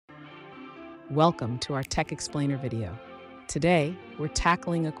Welcome to our Tech Explainer video. Today, we're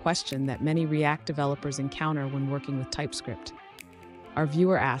tackling a question that many React developers encounter when working with TypeScript. Our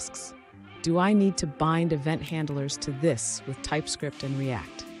viewer asks, do I need to bind event handlers to this with TypeScript and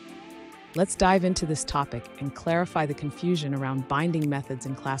React? Let's dive into this topic and clarify the confusion around binding methods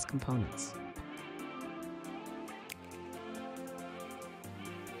and class components.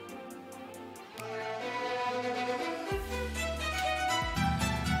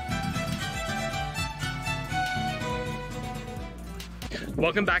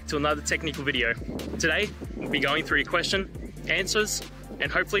 Welcome back to another technical video. Today, we'll be going through your question, answers,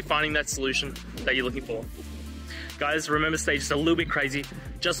 and hopefully finding that solution that you're looking for. Guys, remember to stay just a little bit crazy,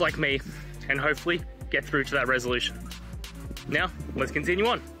 just like me, and hopefully get through to that resolution. Now, let's continue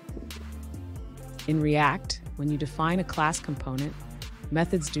on. In React, when you define a class component,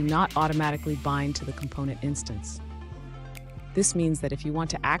 methods do not automatically bind to the component instance. This means that if you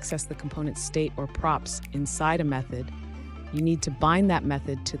want to access the component state or props inside a method, you need to bind that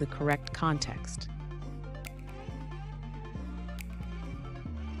method to the correct context.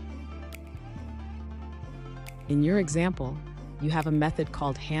 In your example, you have a method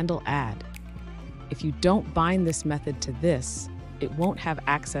called handleAdd. If you don't bind this method to this, it won't have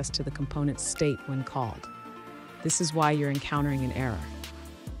access to the component state when called. This is why you're encountering an error.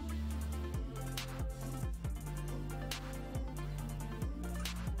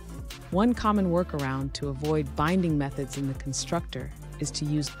 One common workaround to avoid binding methods in the constructor is to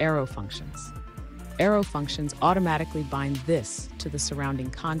use arrow functions. Arrow functions automatically bind this to the surrounding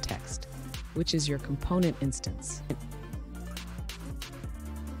context, which is your component instance.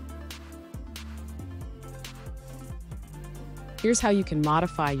 Here's how you can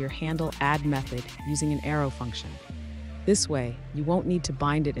modify your handleAdd method using an arrow function. This way, you won't need to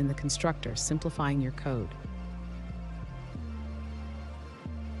bind it in the constructor, simplifying your code.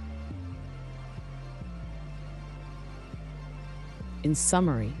 In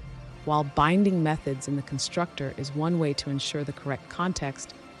summary, while binding methods in the constructor is one way to ensure the correct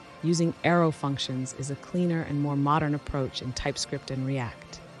context, using arrow functions is a cleaner and more modern approach in TypeScript and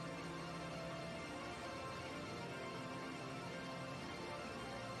React.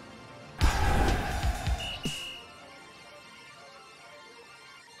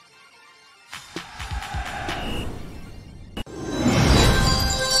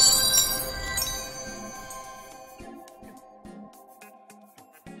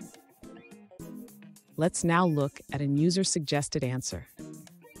 Let's now look at a user-suggested answer.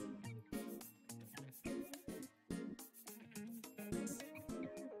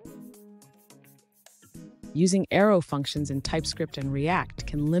 Using arrow functions in TypeScript and React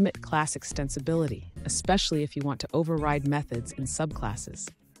can limit class extensibility, especially if you want to override methods in subclasses.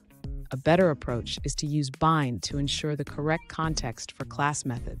 A better approach is to use bind to ensure the correct context for class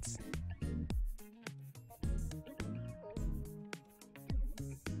methods.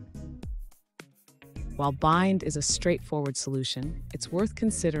 While bind is a straightforward solution, it's worth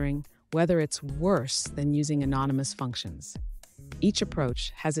considering whether it's worse than using anonymous functions. Each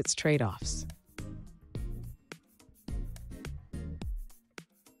approach has its trade-offs.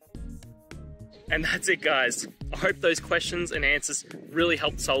 And that's it, guys. I hope those questions and answers really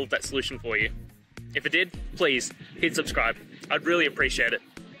helped solve that solution for you. If it did, please hit subscribe. I'd really appreciate it.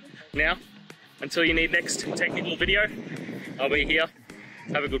 Now, until you need next technical video, I'll be here.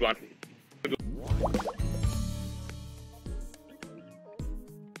 Have a good one.